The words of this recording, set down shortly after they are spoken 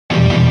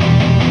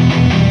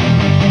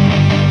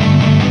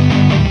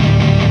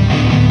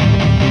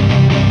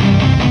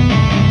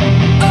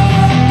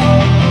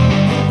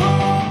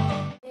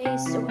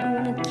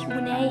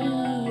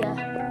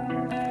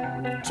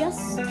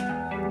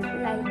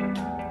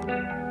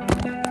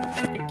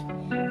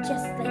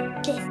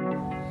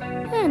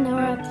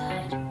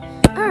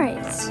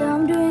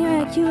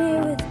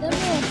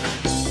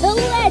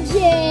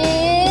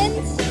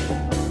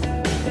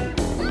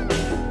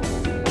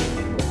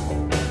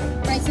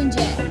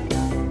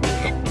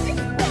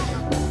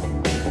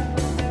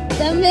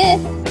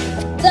myth,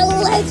 the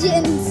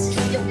legends.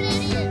 Stupid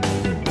idiot.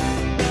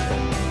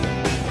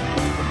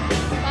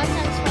 5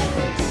 times 5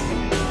 minutes.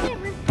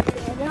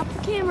 Setting up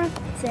the camera.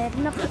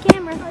 Setting up the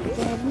camera.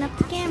 Setting up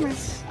the camera.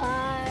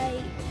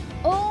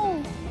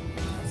 Oh,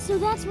 so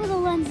that's where the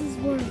lenses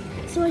were.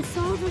 So I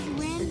saw those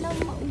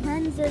random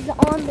lenses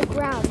on the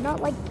ground,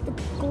 not like the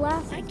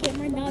glass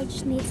camera. Now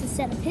just needs to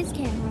set up his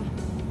camera.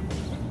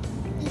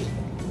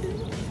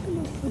 I'm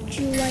gonna put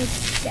you like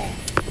that.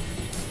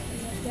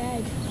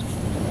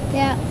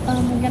 Yeah,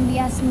 we're gonna be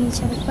asking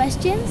each other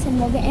questions and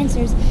we'll get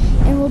answers.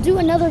 And we'll do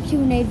another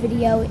Q&A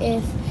video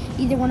if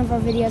either one of our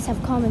videos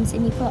have comments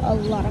and you put a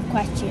lot of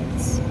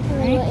questions.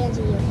 Right? We'll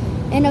answer you.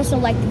 And also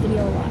like the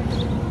video a lot.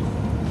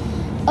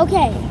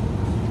 Okay,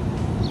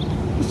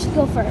 you should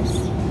go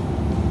first.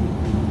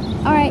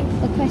 All right,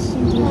 what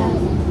question do you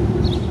have?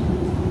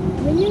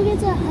 When you get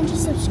to 100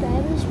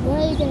 subscribers, what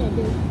are you gonna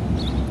do?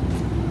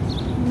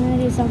 I'm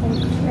gonna do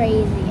something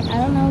crazy. I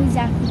don't know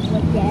exactly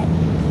what yet.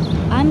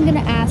 I'm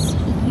gonna ask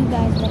you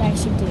guys what I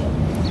should do.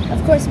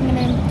 Of course, I'm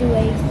gonna do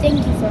a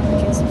thank you for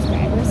 100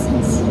 subscribers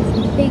since it's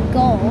a big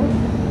goal.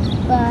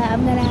 But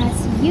I'm gonna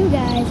ask you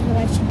guys what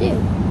I should do.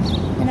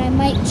 And I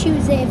might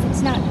choose it if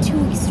it's not too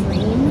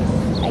extreme.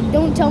 Like,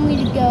 don't tell me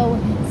to go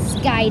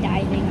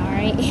skydiving, all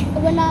right?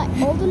 We're not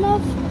old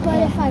enough, but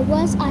Yeah. if I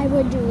was, I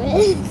would do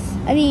it.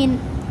 I mean,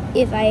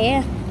 if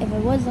I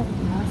was old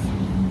enough.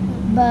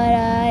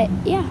 But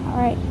yeah, all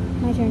right,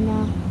 my turn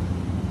now.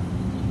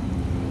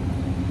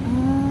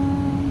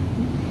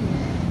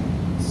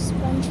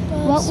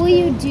 SpongeBob. What will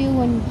you do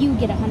when you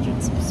get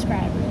 100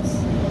 subscribers?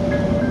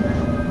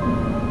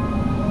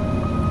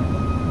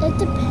 It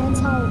depends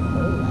how old I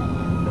am.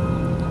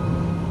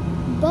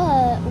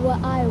 But what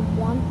I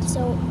want,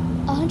 so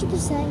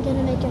 100%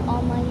 gonna make an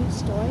online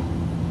store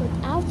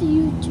without the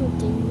YouTube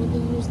thing. We're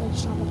gonna use like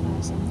Shopify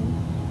or something.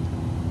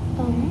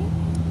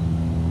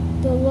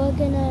 But we're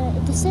gonna,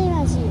 the same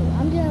as you.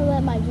 I'm gonna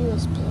let my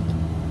viewers pick,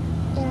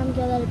 and I'm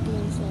gonna let it be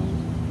insane.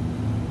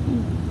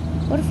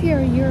 What if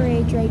you're your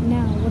age right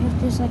now? What if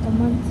there's like a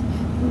month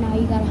from now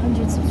you got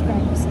 100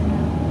 subscribers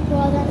somehow?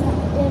 Well, then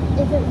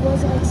if it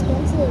wasn't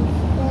expensive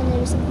and it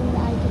was something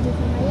that I could do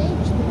for my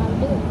age, then I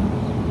would do it.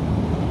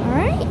 All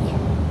right.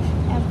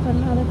 Have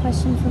another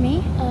question for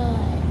me?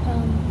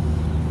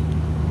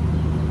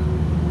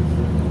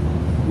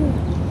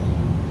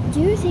 Do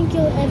you think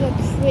you'll ever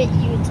quit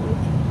YouTube?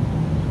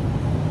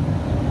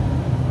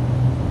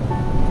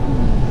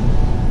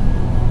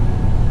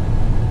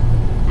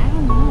 I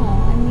don't know.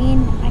 I mean,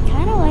 I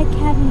kind of like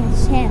having a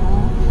channel,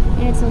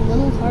 and it's a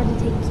little hard to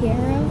take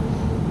care of.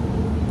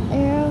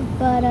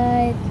 But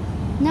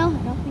no, I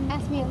don't think.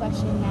 Ask me a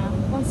question now.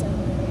 1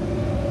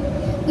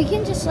 second. We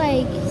can just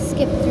like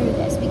skip through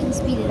this. We can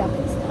speed it up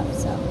and stuff.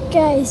 So.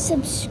 Guys,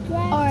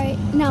 subscribe. All right,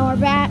 now we're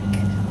back.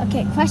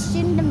 Okay,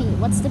 question to me.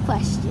 What's the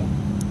question?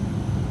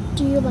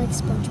 Do you like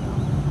SpongeBob?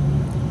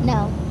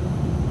 No.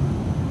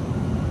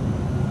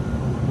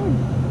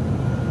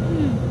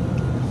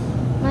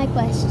 My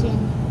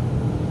question.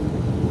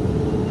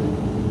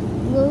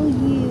 Will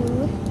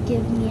you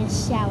give me a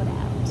shout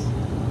out?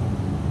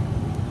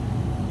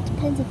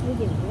 Depends if you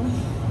give one.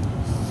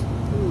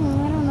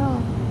 I don't know.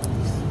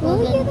 Well,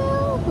 Will then- you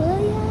though? Will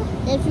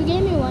ya? If you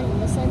gave me one,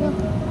 yes I will.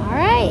 All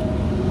right.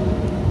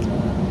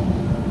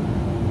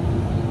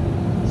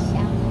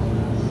 Shout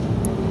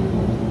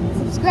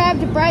out. Subscribe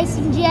to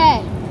Bryson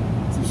Jett.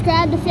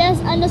 Subscribe to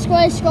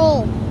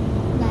Fierce_Skull.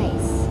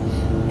 Nice.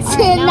 All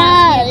right,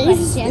 now ask me a Nice.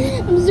 question.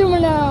 I'm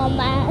zooming in on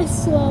that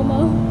slow-mo.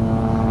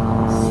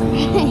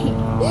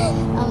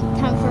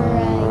 Time for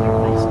your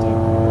question.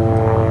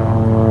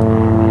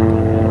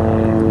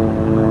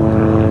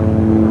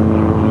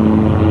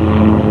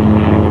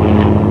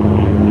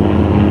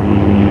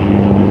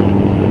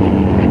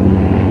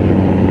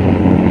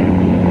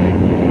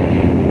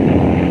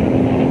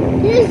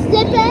 You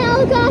zip it,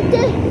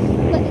 helicopter.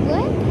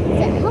 What?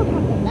 It's a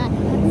helicopter. That.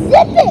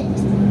 Zip it.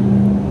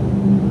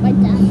 My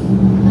dad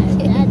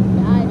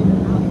died in the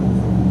mountains.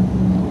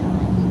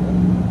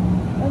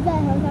 What that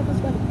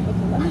helicopter's going to pick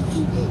him up?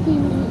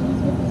 He's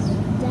with his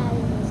dad in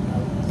his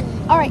boat.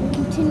 All right,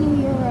 continue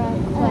your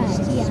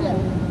question. So,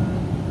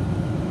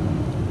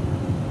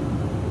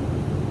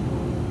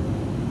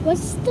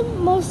 what's the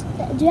most?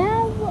 Do you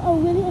have a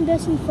really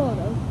embarrassing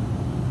photo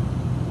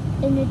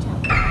in your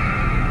tablet?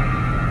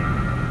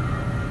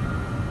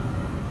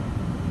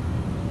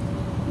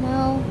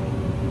 No.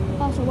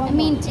 Also, I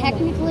mean,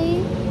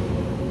 technically,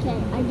 Okay,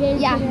 I did.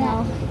 yeah, put it no.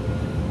 out.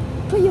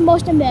 Put your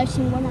most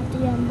embarrassing one at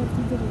the end of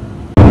the video.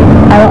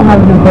 I don't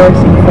have an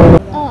embarrassing photo.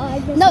 Oh, I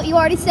just. No, you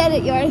already said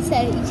it. You already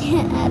said it. You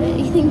can't add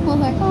anything more.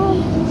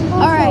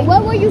 All right.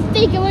 What were you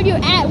thinking when you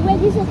when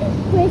you said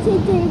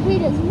Bryson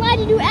Jett? Why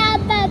did you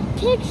add that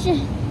picture?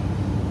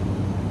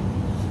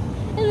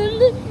 And then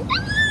the.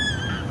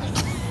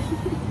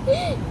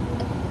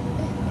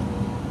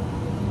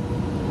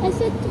 I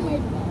said to my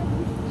dad.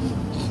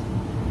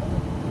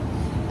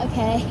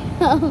 Okay.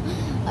 All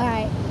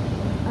right.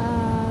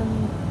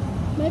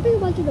 Maybe you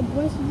wanted to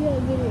Bryson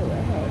Jett video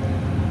ahead.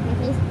 My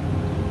face.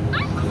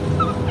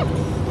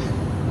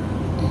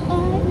 I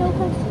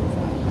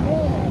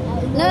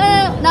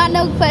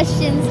got no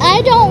questions.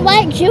 I don't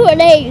like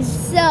Q&As.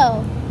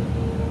 So,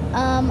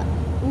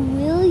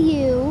 will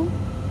you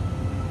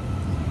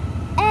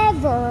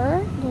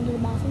ever Go to the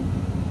bathroom.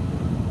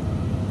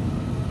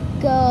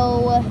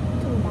 go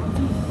To the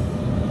bathroom.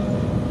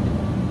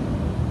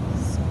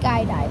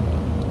 skydiving?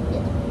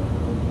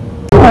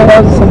 Oh,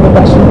 that was a simple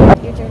question.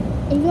 Your turn.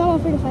 If you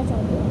want free to fight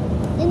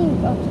something, then you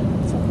okay.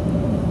 So,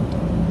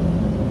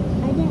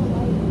 I didn't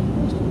like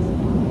questions.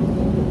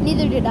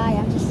 Neither did I.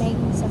 I'm just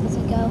making this up as I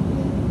go.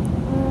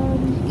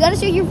 You gotta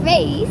show your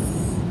face.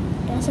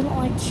 Guess I don't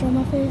like to show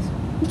my face.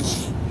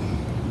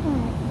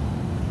 Alright.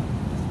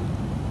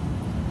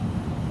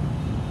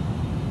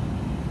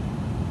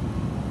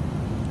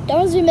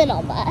 Don't zoom in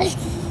on that.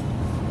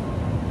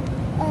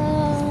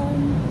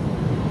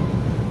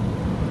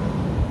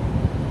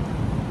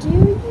 Do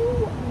you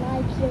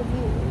like your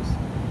viewers?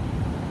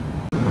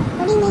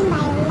 What do you mean by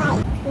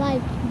like?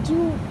 Like, do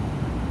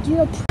you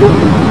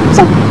approve?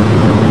 So,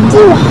 do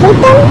you hate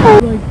them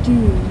or Like, do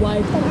you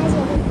like them as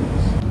your viewers?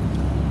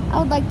 I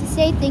would like to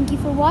say thank you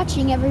for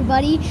watching,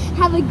 everybody.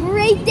 Have a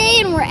great day,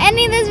 and we're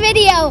ending this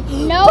video.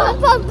 No,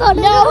 what's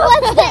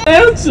that?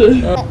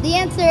 The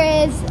answer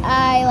is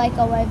I like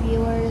all my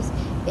viewers.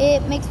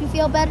 It makes me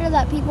feel better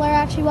that people are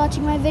actually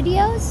watching my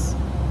videos.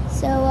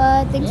 So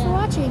thanks for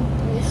watching.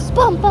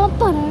 Bum, bum,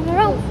 bum,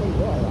 bum,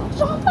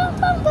 bum, bum,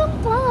 bum, bum,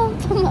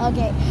 bum.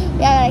 Okay, we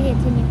gotta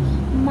continue.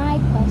 My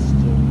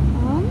question,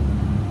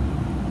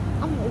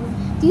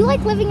 do you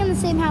like living in the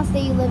same house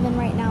that you live in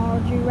right now, or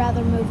would you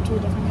rather move to a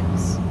different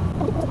house?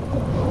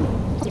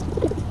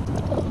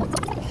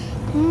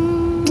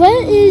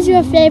 What is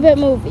your favorite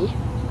movie?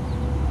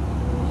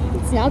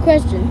 It's not a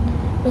question.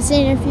 We're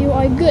saying if you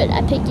are good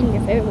at picking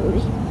your favorite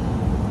movie.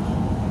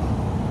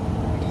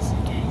 What is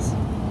it, guys?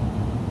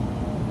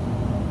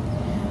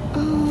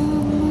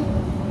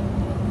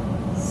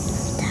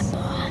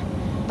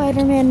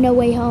 Spider-Man No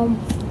Way Home.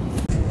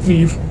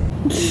 Leave.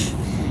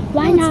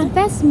 Why It's not? the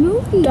best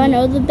movie. Do I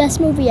know the best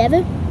movie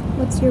ever?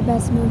 What's your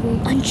best movie?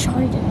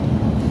 Uncharted.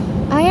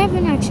 I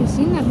haven't actually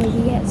seen that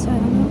movie yet, so I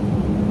don't know.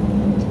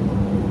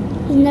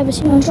 You've never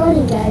seen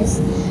Uncharted,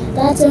 guys.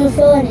 That's so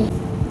funny.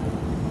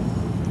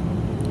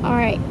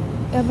 Alright,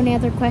 you have any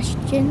other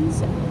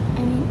questions?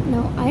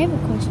 No, I have a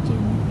question.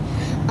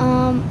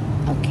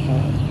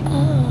 Okay.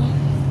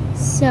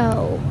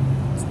 So,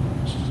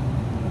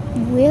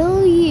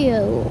 will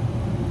you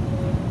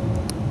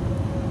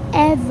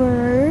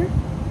ever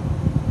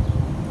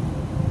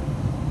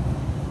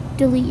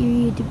delete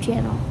your YouTube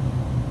channel?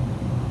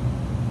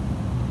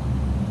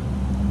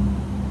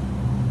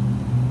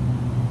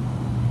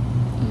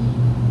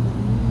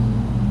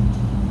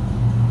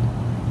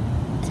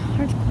 It's a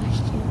hard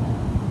question.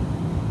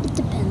 It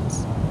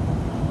depends.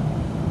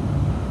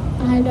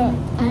 I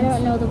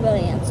don't know the real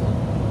answer.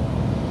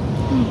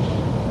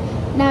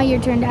 Now your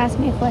turn to ask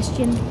me a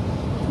question.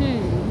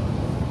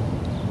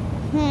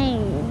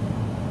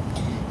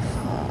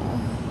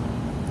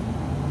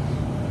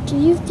 Do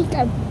you think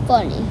I'm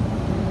funny?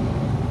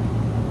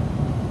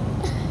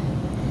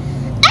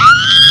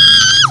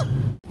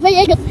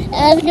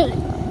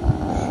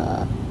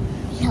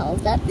 Hell,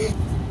 that.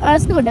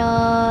 Let's go to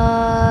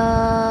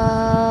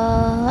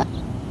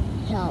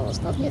Hell,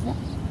 let's not get that.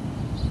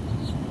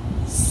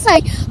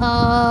 say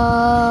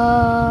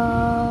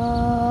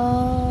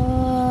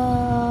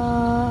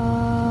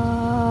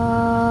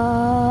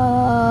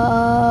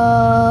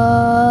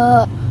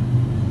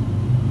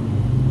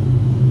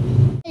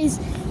Guys,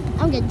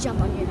 I'm gonna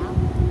jump on you now.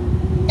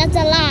 That's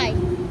a lie.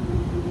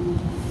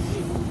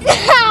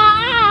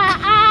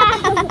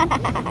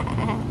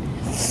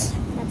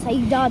 That's how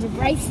you dodge a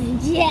Bryson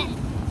Jett.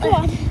 Come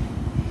on.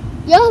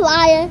 You're a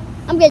liar.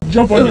 I'm gonna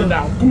Jump on you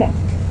now. Come on.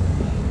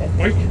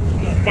 Mike.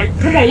 Mike.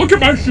 Come on. Look at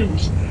my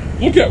shoes.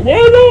 Look at one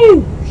of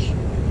those.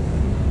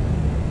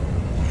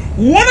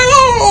 One of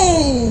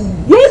those.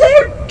 One of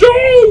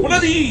those. One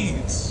of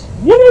these.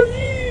 One of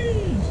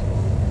these.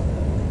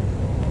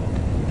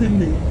 Pin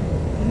me.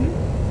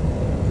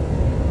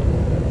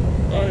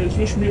 Guys,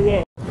 wish me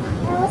luck.